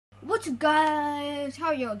What's up guys,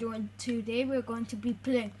 how y'all doing? Today we're going to be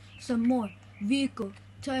playing some more Vehicle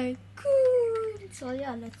Tycoon. So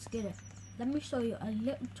yeah, let's get it. Let me show you a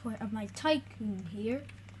little tour of my Tycoon here.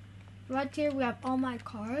 Right here we have all my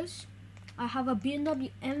cars. I have a BMW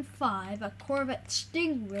M5, a Corvette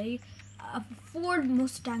Stingray, a Ford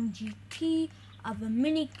Mustang GT, I have a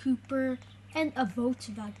Mini Cooper, and a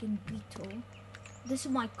Volkswagen Beetle. This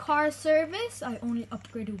is my car service. I only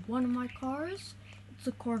upgraded one of my cars. It's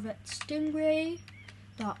a Corvette Stingray,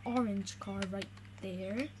 the orange car right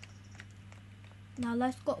there. Now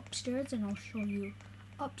let's go upstairs and I'll show you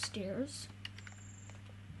upstairs.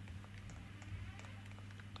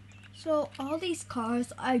 So all these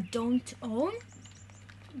cars I don't own.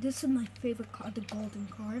 This is my favorite car, the golden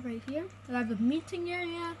car right here. I have a meeting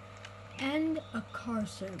area and a car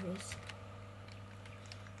service.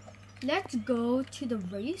 Let's go to the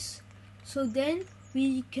race. So then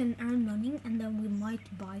we can earn money and then we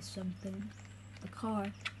might buy something. A car.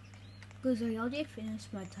 Because I already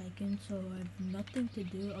finished my Tycoon, so I have nothing to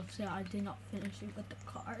do. Obviously I did not finish it with the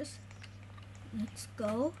cars. Let's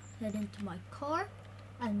go, head into my car,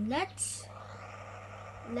 and let's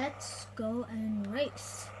go and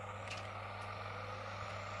race.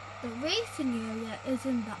 The racing area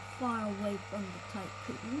isn't that far away from the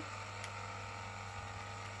Tycoon.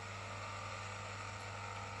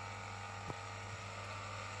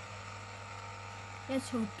 Let's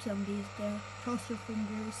hope somebody's there. Cross your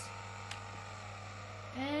fingers.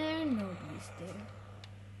 And nobody's there.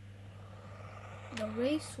 The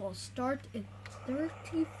race will start in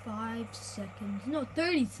 35 seconds. No,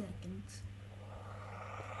 30 seconds.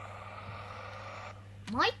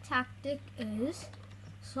 My tactic is,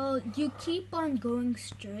 so you keep on going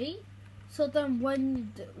straight. So then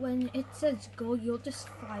when it says go, you'll just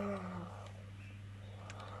fire off.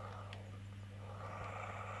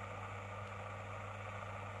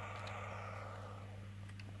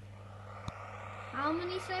 How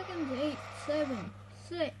many seconds? 8, 7,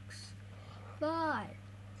 6, 5,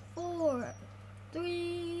 4,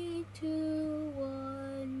 3, 2,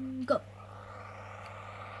 1, go.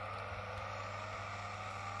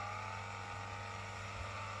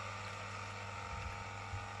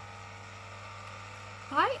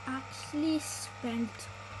 I actually spent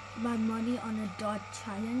my money on a Dodge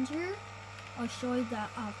Challenger. I'll show you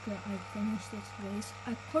that after I finish this race.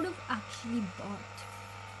 I could have actually bought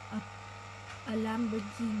a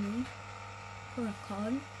Lamborghini for a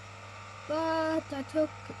car, but I took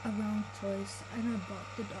a wrong choice and I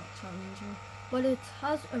bought the Dodge Challenger. But it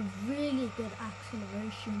has a really good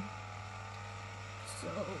acceleration. So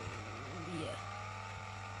yeah.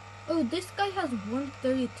 Oh, this guy has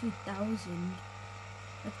 132,000.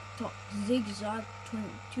 At the top, Zigzag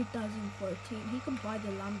 2014. He could buy the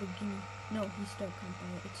Lamborghini. No, he still can't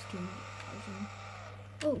buy it. It's 200,000.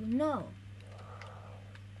 Oh no.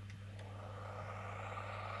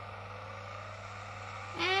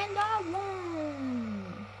 And I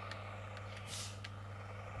won!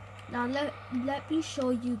 Now let me show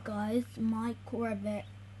you guys my Corvette,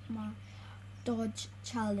 my Dodge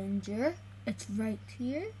Challenger. It's right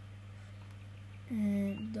here.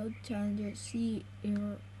 And Dodge Challenger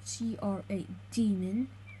CR8 Demon.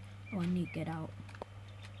 Oh, I need to get out.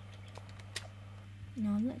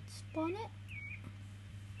 Now let's spawn it.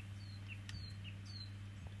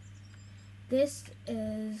 This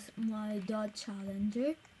is my Dodge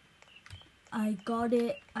Challenger. I got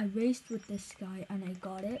it. I raced with this guy and I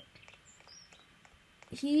got it.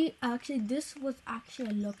 This was actually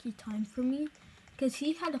a lucky time for me because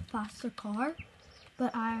he had a faster car,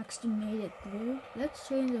 but I actually made it through. Let's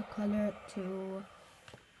change the color to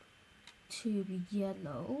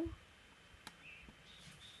yellow.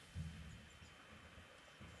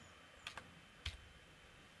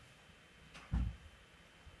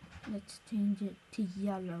 Let's change it to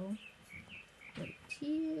yellow right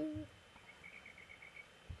here.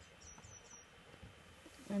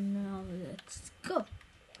 And now let's go.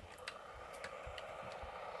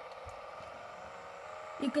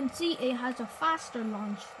 You can see it has a faster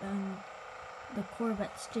launch than the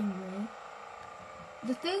Corvette Stingray.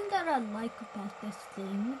 The thing that I like about this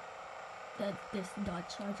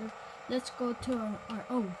Dodge Charger, let's go to our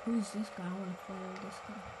oh, who's this guy? I want to follow this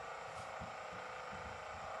guy.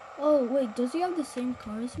 Oh wait, does he have the same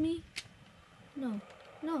car as me? No.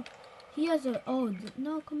 He has a, oh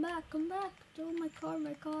no, come back. Oh,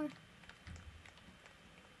 my car.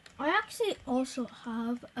 I actually also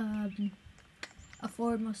have a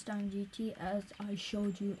Ford Mustang GT as I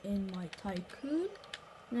showed you in my Tycoon.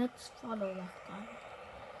 Let's follow that guy.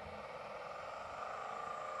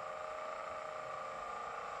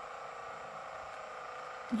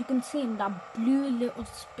 You can see in that blue little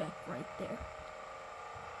speck right there.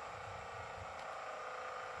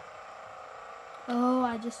 Oh,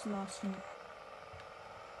 I just lost him.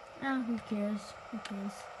 Ah, who cares? Who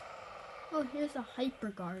cares? Oh, here's a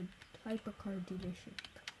hypercar dealership.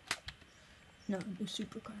 No, the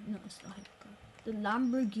supercar. No, it's the hypercar. The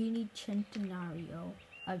Lamborghini Centenario.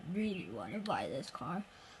 I really want to buy this car,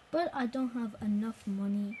 but I don't have enough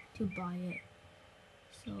money to buy it.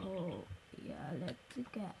 So, yeah, let's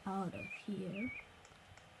get out of here.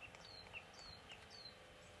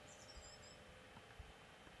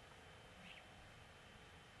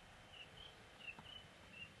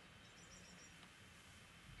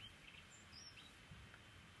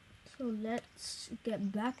 So let's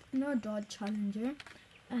get back in our Dodge Challenger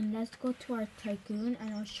and let's go to our Tycoon,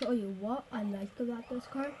 and I'll show you what I like about this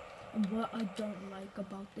car and what I don't like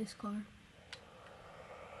about this car.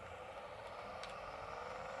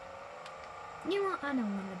 You know, I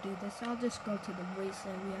don't want to do this. I'll just go to the race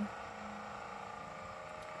area.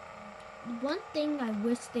 One thing I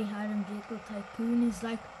wish they had in Vehicle Tycoon is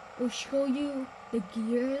like, it'll show you the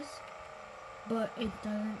gears, but it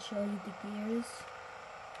doesn't show you the gears.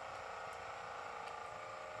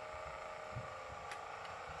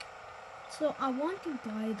 So I want to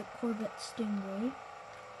buy the Corvette Stingray.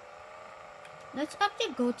 Let's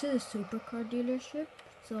actually go to the supercar dealership.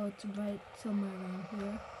 So it's right somewhere around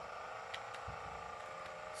here.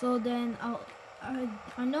 So then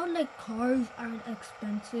I know like cars aren't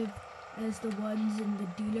expensive as the ones in the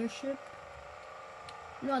dealership.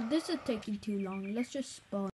 No, this is taking too long. Let's just spawn.